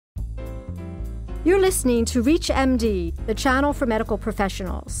You're listening to ReachMD, the channel for medical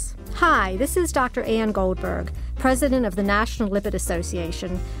professionals. Hi, this is Dr. Ann Goldberg, President of the National Lipid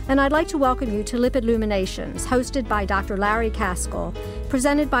Association, and I'd like to welcome you to Lipid Luminations, hosted by Dr. Larry Kaskel,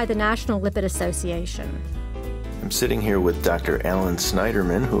 presented by the National Lipid Association. I'm sitting here with Dr. Allan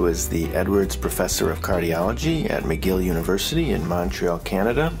Sniderman, who is the Edwards Professor of Cardiology at McGill University in Montreal,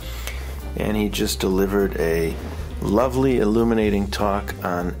 Canada, and he just delivered a lovely illuminating talk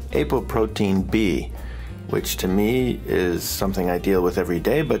on apoprotein B, which to me is something I deal with every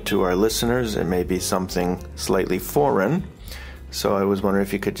day, but to our listeners it may be something slightly foreign. So I was wondering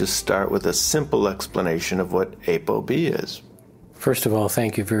if you could just start with a simple explanation of what ApoB is. First of all,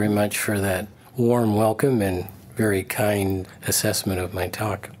 thank you very much for that warm welcome and very kind assessment of my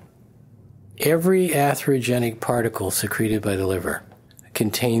talk. Every atherogenic particle secreted by the liver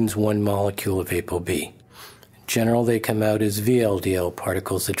contains one molecule of ApoB. In general, they come out as VLDL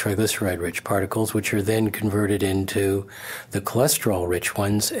particles, the triglyceride-rich particles, which are then converted into the cholesterol-rich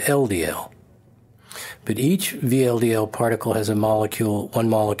ones, LDL. But each VLDL particle has one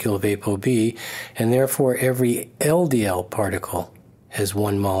molecule of ApoB, and therefore every LDL particle has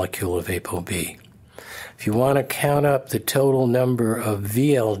one molecule of ApoB. If you want to count up the total number of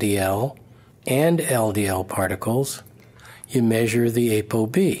VLDL and LDL particles, you measure the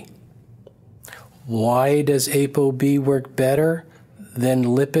ApoB. Why does ApoB work better than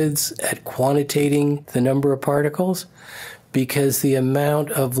lipids at quantitating the number of particles? Because the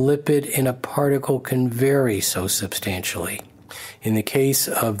amount of lipid in a particle can vary so substantially. In the case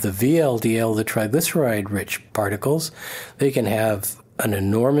of the VLDL, the triglyceride-rich particles, they can have an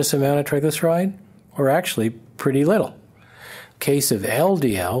enormous amount of triglyceride or actually pretty little. Case of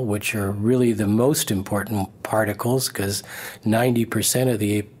LDL, which are really the most important particles because 90% of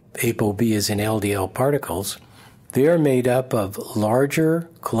the ApoB is in LDL particles, they're made up of larger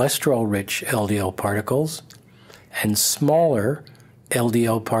cholesterol-rich LDL particles and smaller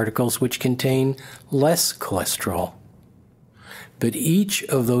LDL particles which contain less cholesterol. But each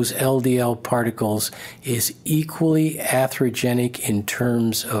of those LDL particles is equally atherogenic in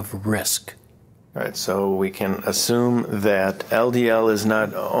terms of risk. All right, so we can assume that LDL is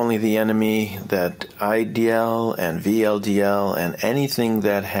not only the enemy, that IDL and VLDL and anything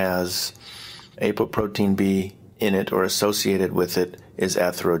that has apoprotein B in it or associated with it is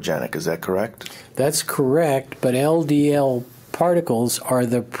atherogenic. Is that correct? That's correct, but LDL particles are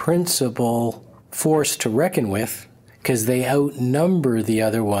the principal force to reckon with because they outnumber the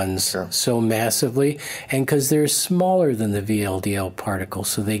other ones so massively and because they're smaller than the VLDL particles,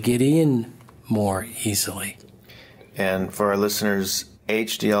 so they get in more easily. And for our listeners,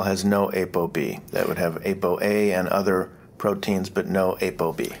 HDL has no ApoB. That would have ApoA and other proteins, but no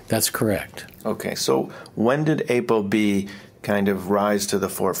ApoB. That's correct. Okay, so when did ApoB kind of rise to the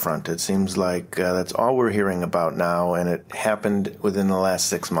forefront? It seems like that's all we're hearing about now, and it happened within the last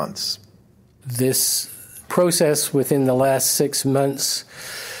 6 months. This process within the last 6 months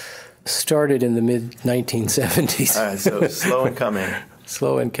started in the mid-1970s. All right, so slow in coming.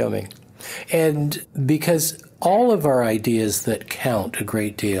 Slow in coming. And because all of our ideas that count a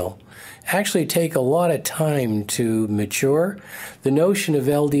great deal actually take a lot of time to mature, the notion of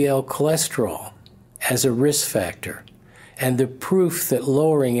LDL cholesterol as a risk factor and the proof that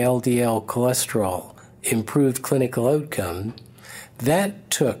lowering LDL cholesterol improved clinical outcome,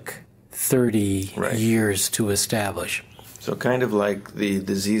 that took 30 years to establish. So kind of like the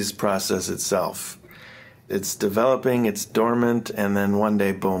disease process itself. It's developing, it's dormant, and then one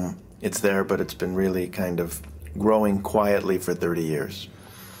day, boom, it's there, but it's been really kind of growing quietly for 30 years.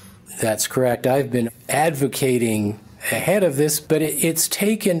 That's correct. I've been advocating ahead of this, but it's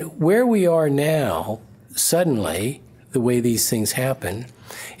taken where we are now, suddenly, the way these things happen,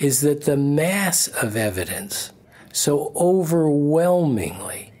 is that the mass of evidence so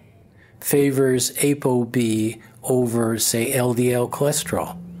overwhelmingly favors ApoB over, say, LDL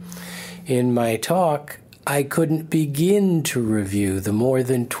cholesterol. In my talk, I couldn't begin to review the more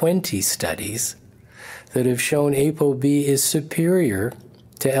than 20 studies that have shown ApoB is superior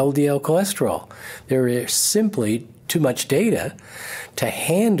to LDL cholesterol. There is simply too much data to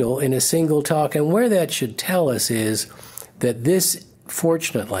handle in a single talk, and where that should tell us is that this,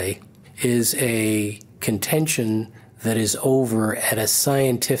 fortunately, is a contention that is over at a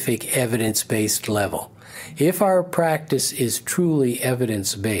scientific evidence-based level. If our practice is truly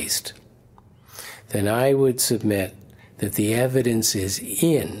evidence-based, then I would submit that the evidence is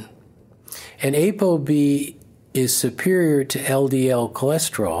in, and ApoB is superior to LDL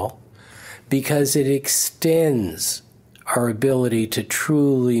cholesterol because it extends our ability to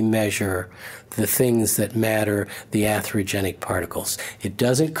truly measure the things that matter, the atherogenic particles. It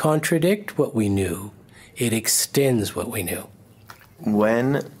doesn't contradict what we knew. It extends what we knew.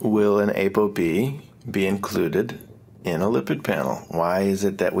 When will an ApoB be included in a lipid panel? Why is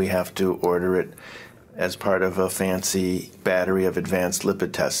it that we have to order it as part of a fancy battery of advanced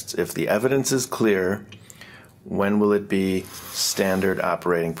lipid tests? If the evidence is clear, when will it be standard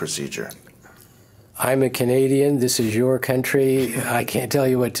operating procedure? I'm a Canadian. This is your country. I can't tell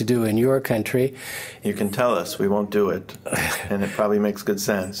you what to do in your country. You can tell us. We won't do it. And it probably makes good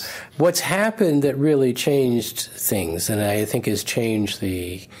sense. What's happened that really changed things, and I think has changed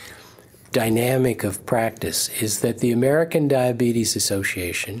the dynamic of practice, is that the American Diabetes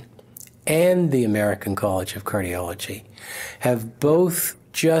Association and the American College of Cardiology have both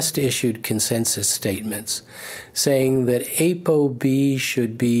just issued consensus statements saying that ApoB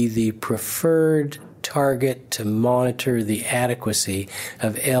should be the preferred target to monitor the adequacy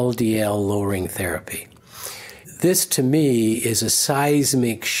of LDL-lowering therapy. This, to me, is a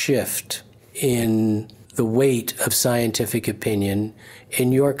seismic shift in the weight of scientific opinion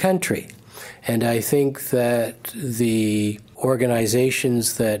in your country. And I think that the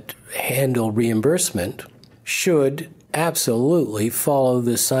organizations that handle reimbursement should absolutely follow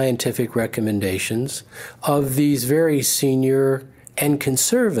the scientific recommendations of these very senior and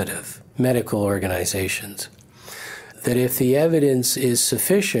conservative medical organizations. That if the evidence is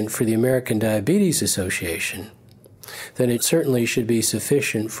sufficient for the American Diabetes Association, then it certainly should be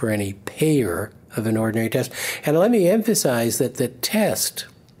sufficient for any payer of an ordinary test. And let me emphasize that the test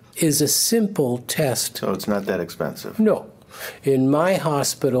is a simple test. So it's not that expensive? No. In my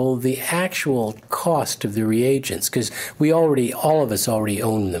hospital, the actual cost of the reagents, because all of us already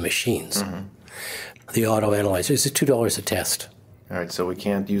own the machines, the autoanalyzer, is $2 a test. All right, so we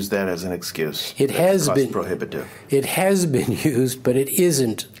can't use that as an excuse. It has been prohibitive. It has been used, but it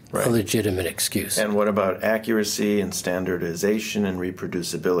isn't a legitimate excuse. And what about accuracy and standardization and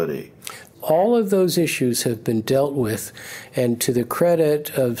reproducibility? All of those issues have been dealt with, and to the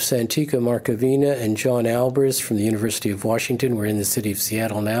credit of Santika Markovina and John Albers from the University of Washington, we're in the city of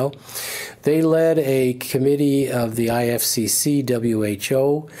Seattle now, they led a committee of the IFCC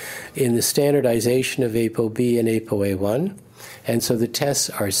WHO in the standardization of ApoB and ApoA1, and so the tests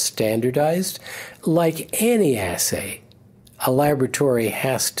are standardized. Like any assay, a laboratory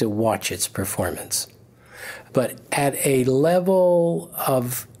has to watch its performance. But at a level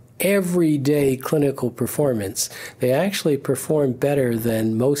of everyday clinical performance, they actually perform better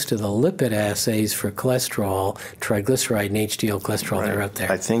than most of the lipid assays for cholesterol, triglyceride, and HDL cholesterol that are out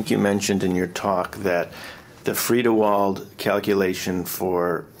there. I think you mentioned in your talk that the Friedewald calculation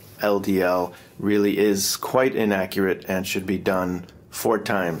for LDL really is quite inaccurate and should be done 4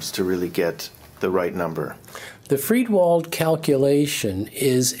 times to really get the right number. The Friedewald calculation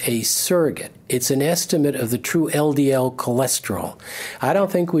is a surrogate. It's an estimate of the true LDL cholesterol. I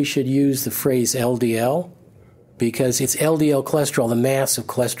don't think we should use the phrase LDL because it's LDL cholesterol, the mass of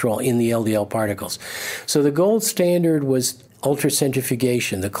cholesterol in the LDL particles. So the gold standard was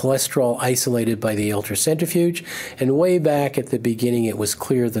ultracentrifugation, the cholesterol isolated by the ultracentrifuge, and way back at the beginning it was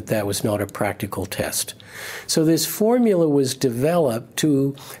clear that that was not a practical test. So this formula was developed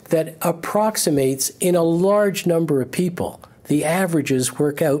that approximates in a large number of people. The averages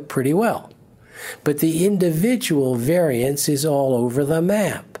work out pretty well. But the individual variance is all over the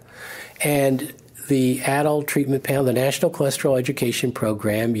map. And the adult treatment panel, the National Cholesterol Education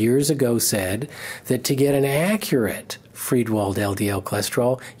Program, years ago said that to get an accurate Friedewald LDL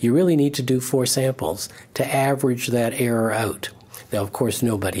cholesterol, you really need to do 4 samples to average that error out. Now, of course,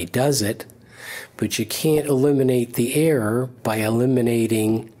 nobody does it, but you can't eliminate the error by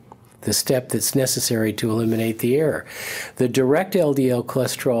eliminating the step that's necessary to eliminate the error. The direct LDL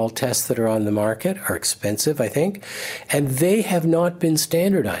cholesterol tests that are on the market are expensive, I think, and they have not been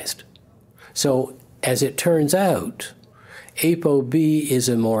standardized. So, as it turns out, ApoB is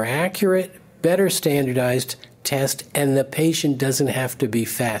a more accurate, better standardized test, and the patient doesn't have to be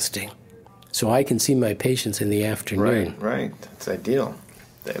fasting. So I can see my patients in the afternoon. Right. That's ideal.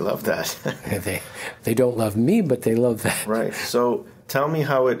 They love that. They don't love me, but they love that. Right. So tell me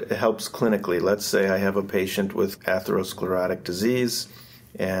how it helps clinically. Let's say I have a patient with atherosclerotic disease,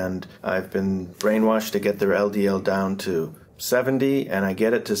 and I've been brainwashed to get their LDL down to 70, and I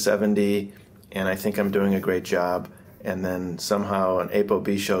get it to 70, and I think I'm doing a great job, and then somehow an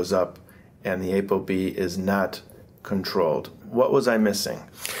ApoB shows up, and the ApoB is not controlled. What was I missing?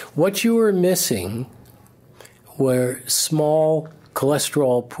 What you were missing were small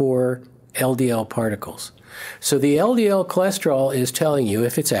cholesterol-poor LDL particles. So the LDL cholesterol is telling you,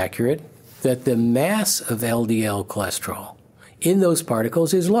 if it's accurate, that the mass of LDL cholesterol in those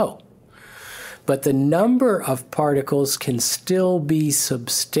particles is low. but the number of particles can still be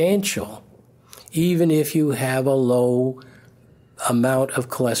substantial even if you have a low amount of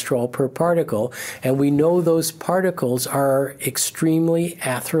cholesterol per particle, and we know those particles are extremely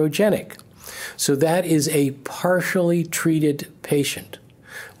atherogenic. So that is a partially treated patient.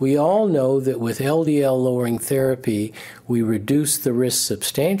 We all know that with LDL-lowering therapy, we reduce the risk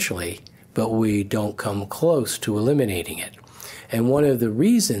substantially, but we don't come close to eliminating it. And one of the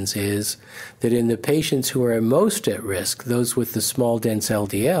reasons is that in the patients who are most at risk, those with the small dense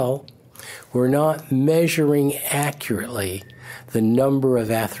LDL, we're not measuring accurately the number of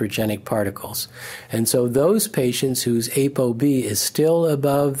atherogenic particles. And so those patients whose ApoB is still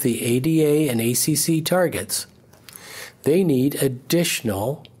above the ADA and ACC targets, they need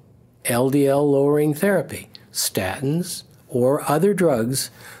additional LDL-lowering therapy, statins or other drugs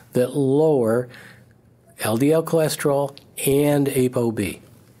that lower LDL cholesterol and ApoB.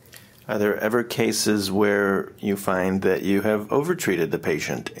 Are there ever cases where you find that you have overtreated the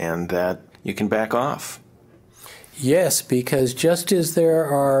patient and that you can back off? Yes, because just as there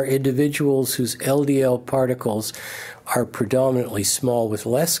are individuals whose LDL particles are predominantly small with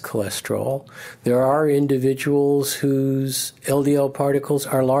less cholesterol, there are individuals whose LDL particles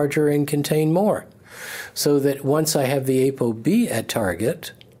are larger and contain more. So that once I have the ApoB at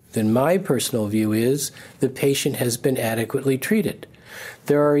target, then my personal view is the patient has been adequately treated.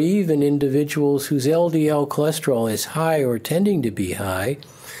 There are even individuals whose LDL cholesterol is high or tending to be high,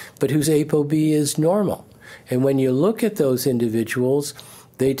 but whose ApoB is normal. And when you look at those individuals,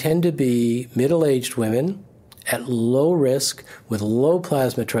 they tend to be middle-aged women at low risk with low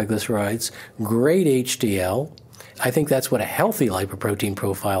plasma triglycerides, great HDL. I think that's what a healthy lipoprotein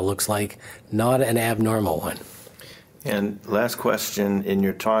profile looks like, not an abnormal one. And last question, in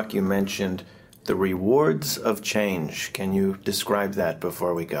your talk you mentioned the rewards of change. Can you describe that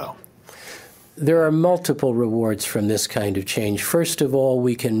before we go? There are multiple rewards from this kind of change. First of all,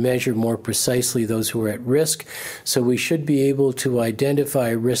 we can measure more precisely those who are at risk, so we should be able to identify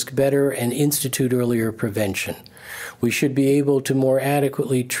risk better and institute earlier prevention. We should be able to more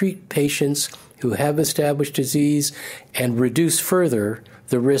adequately treat patients who have established disease and reduce further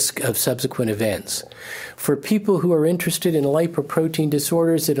the risk of subsequent events. For people who are interested in lipoprotein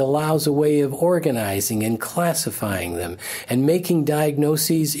disorders, it allows a way of organizing and classifying them and making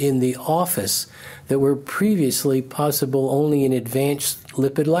diagnoses in the office that were previously possible only in advanced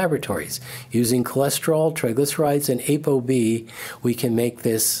lipid laboratories. Using cholesterol, triglycerides, and ApoB, we can make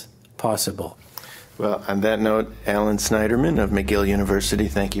this possible. Well, on that note, Allan Sniderman of McGill University,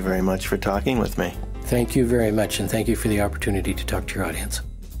 thank you very much for talking with me. Thank you very much, and thank you for the opportunity to talk to your audience.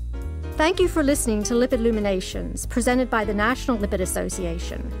 Thank you for listening to Lipid Luminations, presented by the National Lipid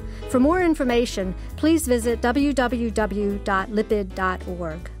Association. For more information, please visit www.lipid.org.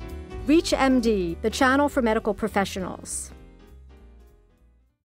 ReachMD, the channel for medical professionals.